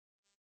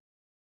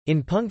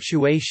In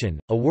punctuation,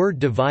 a word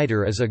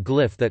divider is a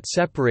glyph that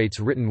separates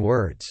written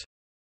words.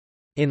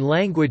 In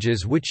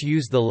languages which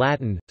use the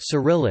Latin,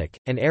 Cyrillic,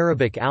 and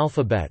Arabic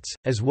alphabets,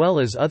 as well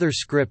as other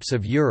scripts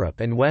of Europe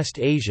and West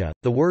Asia,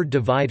 the word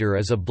divider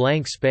is a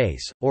blank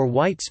space, or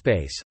white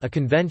space, a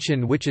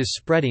convention which is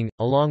spreading,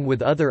 along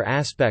with other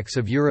aspects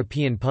of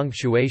European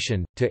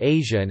punctuation, to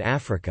Asia and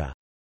Africa.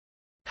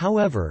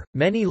 However,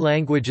 many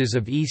languages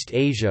of East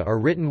Asia are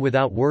written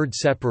without word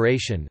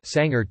separation.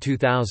 Sanger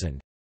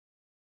 2000.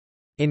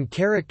 In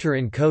character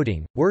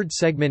encoding, word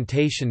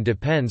segmentation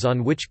depends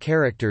on which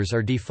characters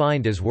are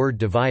defined as word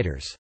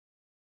dividers.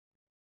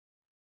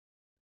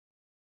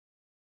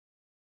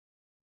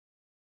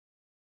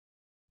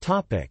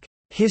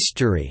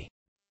 History.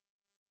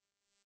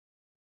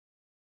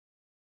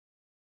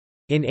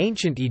 In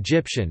ancient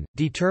Egyptian,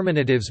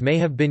 determinatives may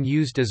have been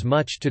used as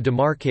much to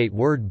demarcate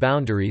word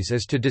boundaries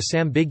as to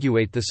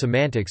disambiguate the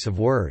semantics of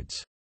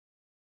words.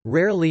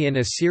 Rarely in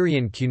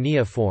Assyrian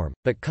cuneiform,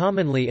 but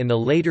commonly in the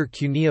later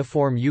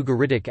cuneiform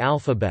Ugaritic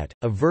alphabet,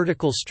 a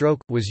vertical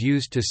stroke was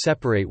used to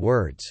separate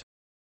words.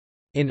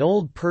 In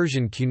Old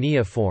Persian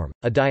cuneiform,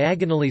 a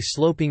diagonally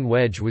sloping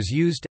wedge was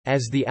used.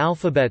 As the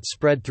alphabet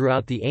spread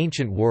throughout the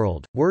ancient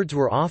world, words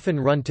were often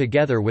run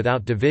together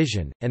without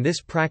division, and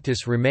this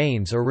practice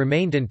remains or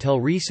remained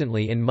until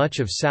recently in much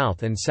of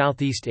South and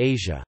Southeast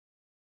Asia.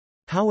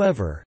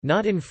 However,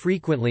 not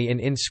infrequently in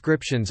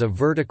inscriptions a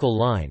vertical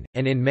line,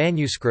 and in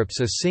manuscripts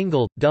a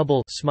single,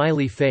 double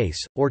smiley face,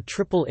 or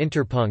triple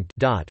interpunct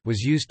dot was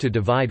used to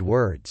divide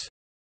words.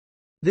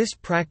 This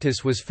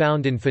practice was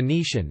found in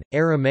Phoenician,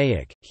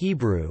 Aramaic,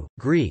 Hebrew,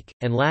 Greek,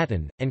 and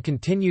Latin, and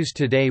continues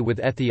today with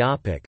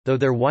Ethiopic, though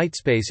their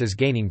whitespace is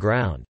gaining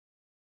ground.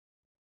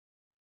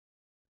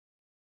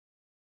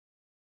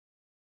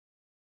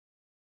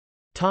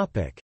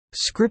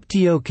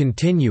 Scriptio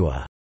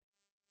continua.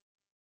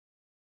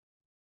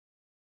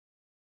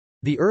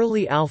 The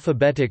early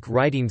alphabetic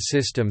writing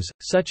systems,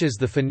 such as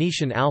the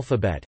Phoenician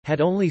alphabet, had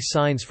only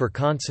signs for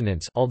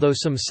consonants, although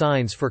some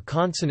signs for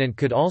consonant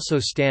could also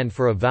stand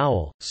for a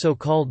vowel,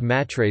 so-called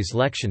matres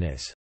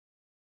lectionis.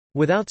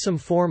 Without some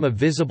form of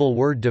visible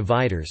word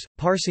dividers,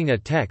 parsing a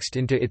text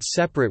into its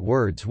separate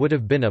words would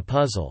have been a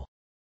puzzle.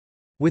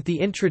 With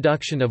the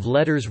introduction of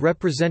letters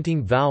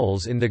representing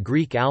vowels in the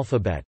Greek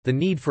alphabet, the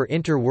need for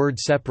inter-word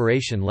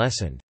separation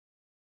lessened.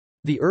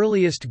 The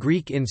earliest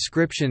Greek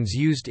inscriptions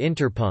used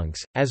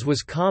interpuncts, as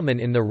was common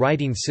in the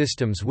writing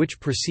systems which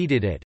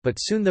preceded it, but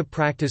soon the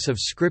practice of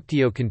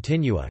scriptio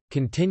continua,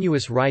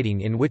 continuous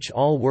writing in which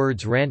all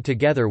words ran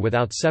together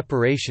without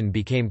separation,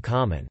 became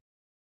common.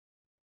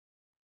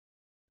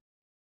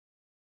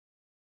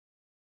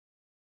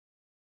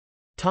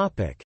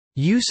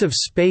 Use of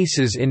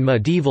spaces in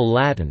medieval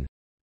Latin.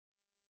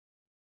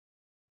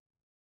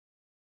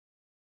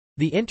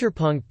 The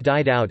interpunct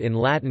died out in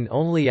Latin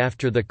only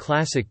after the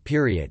Classic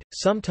period,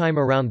 sometime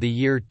around the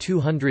year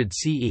 200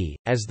 CE,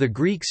 as the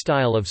Greek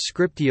style of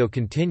scriptio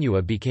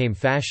continua became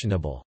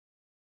fashionable.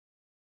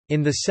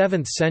 In the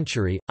 7th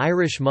century,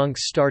 Irish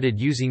monks started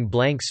using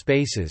blank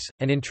spaces,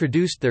 and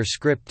introduced their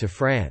script to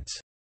France.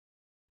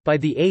 By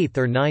the 8th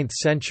or 9th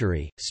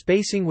century,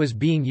 spacing was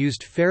being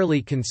used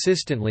fairly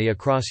consistently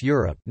across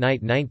Europe.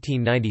 Knight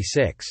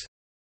 1996.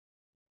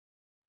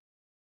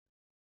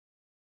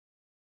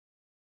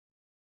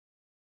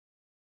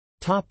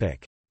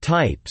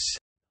 Types.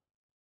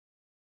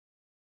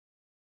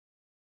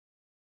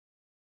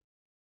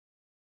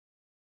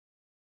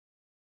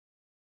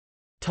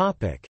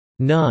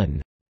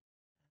 None.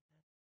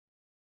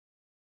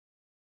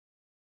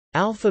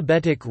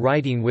 Alphabetic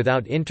writing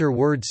without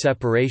inter-word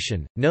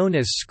separation, known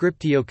as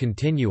scriptio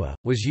continua,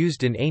 was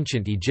used in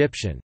ancient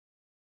Egyptian.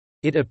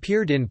 It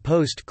appeared in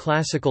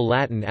post-classical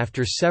Latin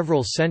after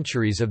several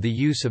centuries of the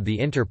use of the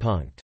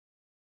interpunct.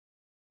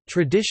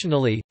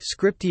 Traditionally,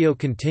 scriptio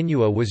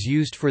continua was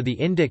used for the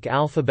Indic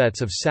alphabets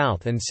of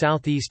South and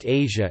Southeast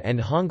Asia and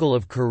Hangul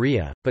of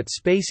Korea, but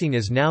spacing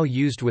is now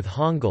used with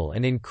Hangul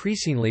and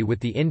increasingly with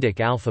the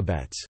Indic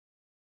alphabets.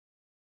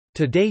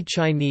 Today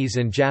Chinese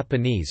and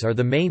Japanese are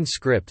the main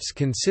scripts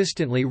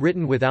consistently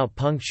written without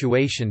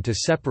punctuation to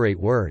separate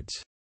words.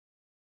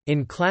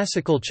 In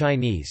classical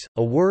Chinese,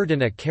 a word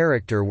and a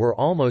character were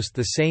almost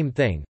the same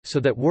thing,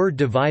 so that word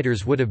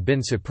dividers would have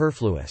been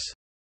superfluous.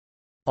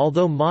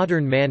 Although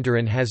modern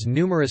Mandarin has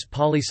numerous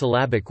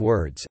polysyllabic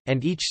words,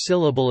 and each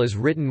syllable is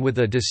written with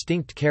a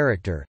distinct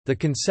character, the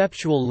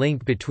conceptual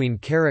link between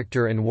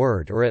character and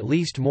word, or at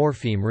least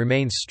morpheme,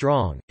 remains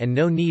strong, and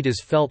no need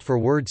is felt for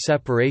word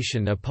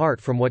separation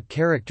apart from what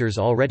characters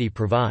already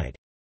provide.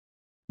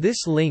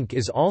 This link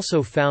is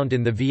also found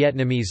in the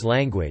Vietnamese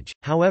language.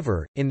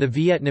 However, in the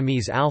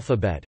Vietnamese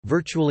alphabet,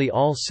 virtually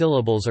all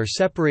syllables are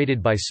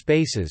separated by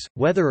spaces,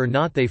 whether or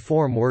not they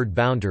form word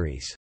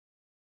boundaries.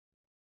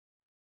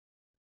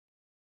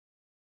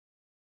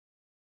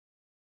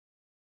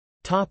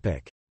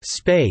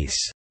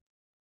 Space.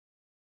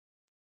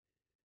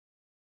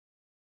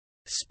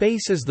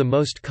 Space is the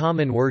most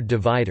common word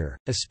divider,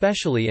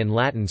 especially in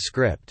Latin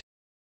script.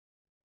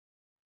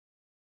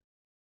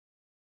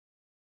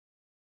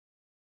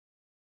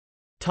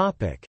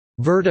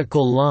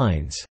 vertical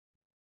lines.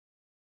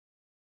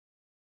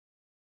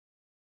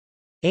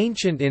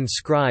 Ancient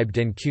inscribed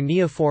and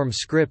cuneiform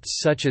scripts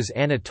such as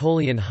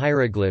Anatolian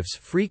hieroglyphs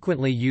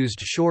frequently used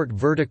short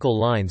vertical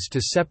lines to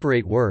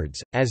separate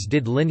words, as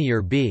did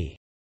linear b.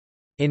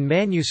 In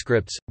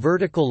manuscripts,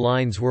 vertical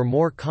lines were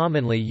more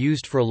commonly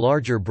used for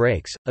larger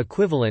breaks,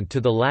 equivalent to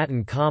the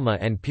Latin comma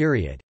and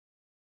period.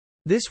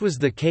 This was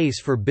the case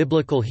for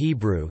Biblical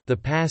Hebrew, the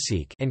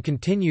Pasik, and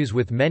continues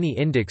with many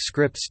Indic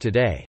scripts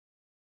today.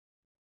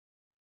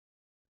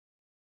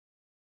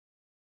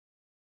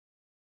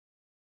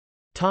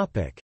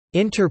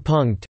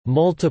 Interpunct,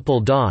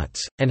 multiple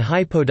dots, and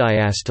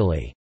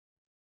hypodiastole.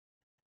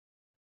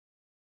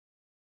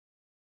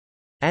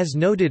 As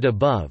noted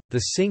above, the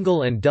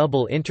single and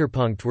double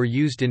interpunct were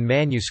used in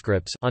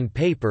manuscripts on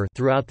paper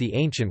throughout the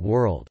ancient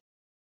world.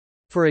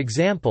 For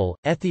example,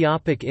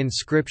 Ethiopic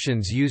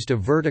inscriptions used a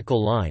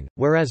vertical line,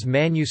 whereas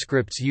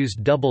manuscripts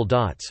used double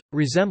dots,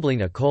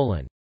 resembling a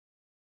colon.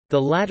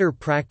 The latter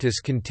practice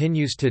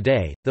continues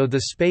today, though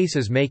the space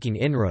is making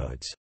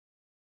inroads.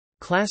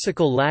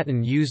 Classical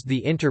Latin used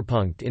the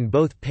interpunct in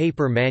both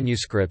paper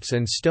manuscripts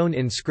and stone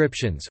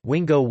inscriptions.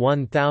 Wingo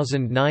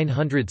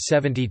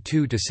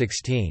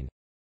 1972–16.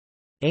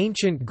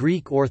 Ancient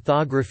Greek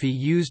orthography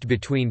used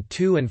between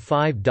 2 and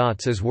 5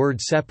 dots as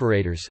word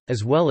separators,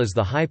 as well as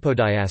the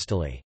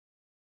hypodiastole.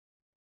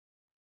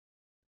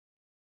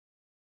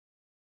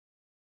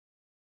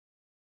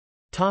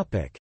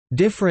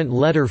 Different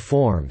letter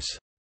forms.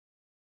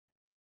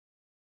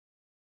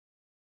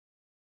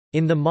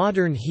 In the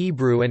modern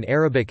Hebrew and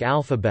Arabic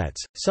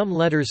alphabets, some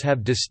letters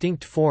have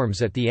distinct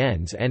forms at the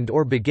ends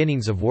and/or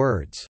beginnings of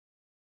words.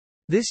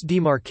 This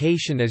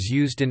demarcation is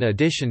used in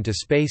addition to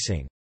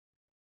spacing.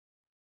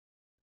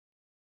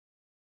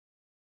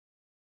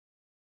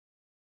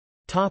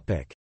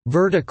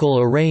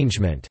 Vertical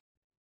arrangement.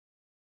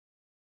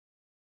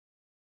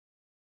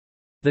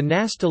 The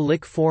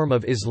Nastaliq form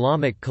of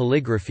Islamic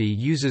calligraphy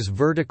uses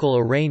vertical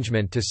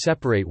arrangement to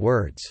separate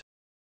words.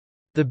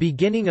 The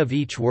beginning of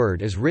each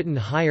word is written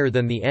higher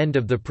than the end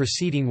of the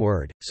preceding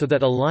word, so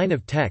that a line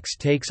of text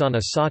takes on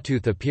a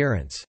sawtooth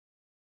appearance.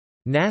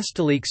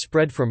 Nastaliq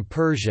spread from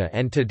Persia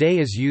and today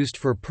is used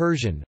for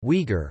Persian,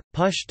 Uyghur,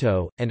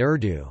 Pashto, and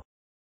Urdu.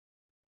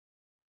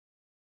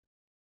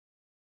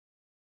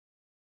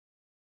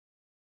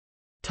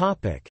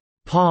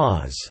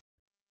 Pause.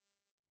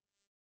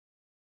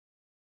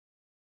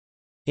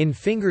 In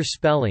finger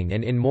spelling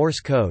and in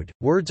Morse code,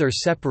 words are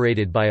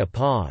separated by a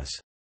pause.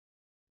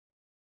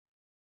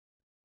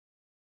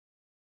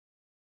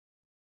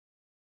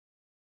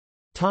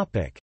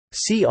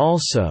 See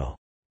also: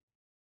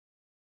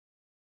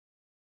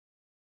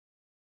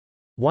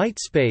 white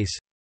space,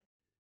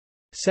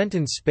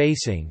 sentence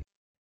spacing,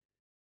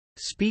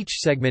 speech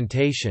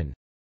segmentation,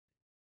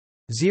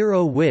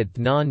 zero-width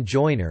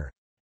non-joiner,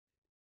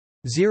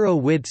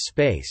 zero-width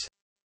space,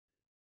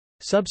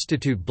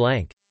 substitute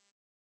blank,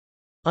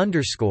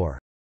 underscore.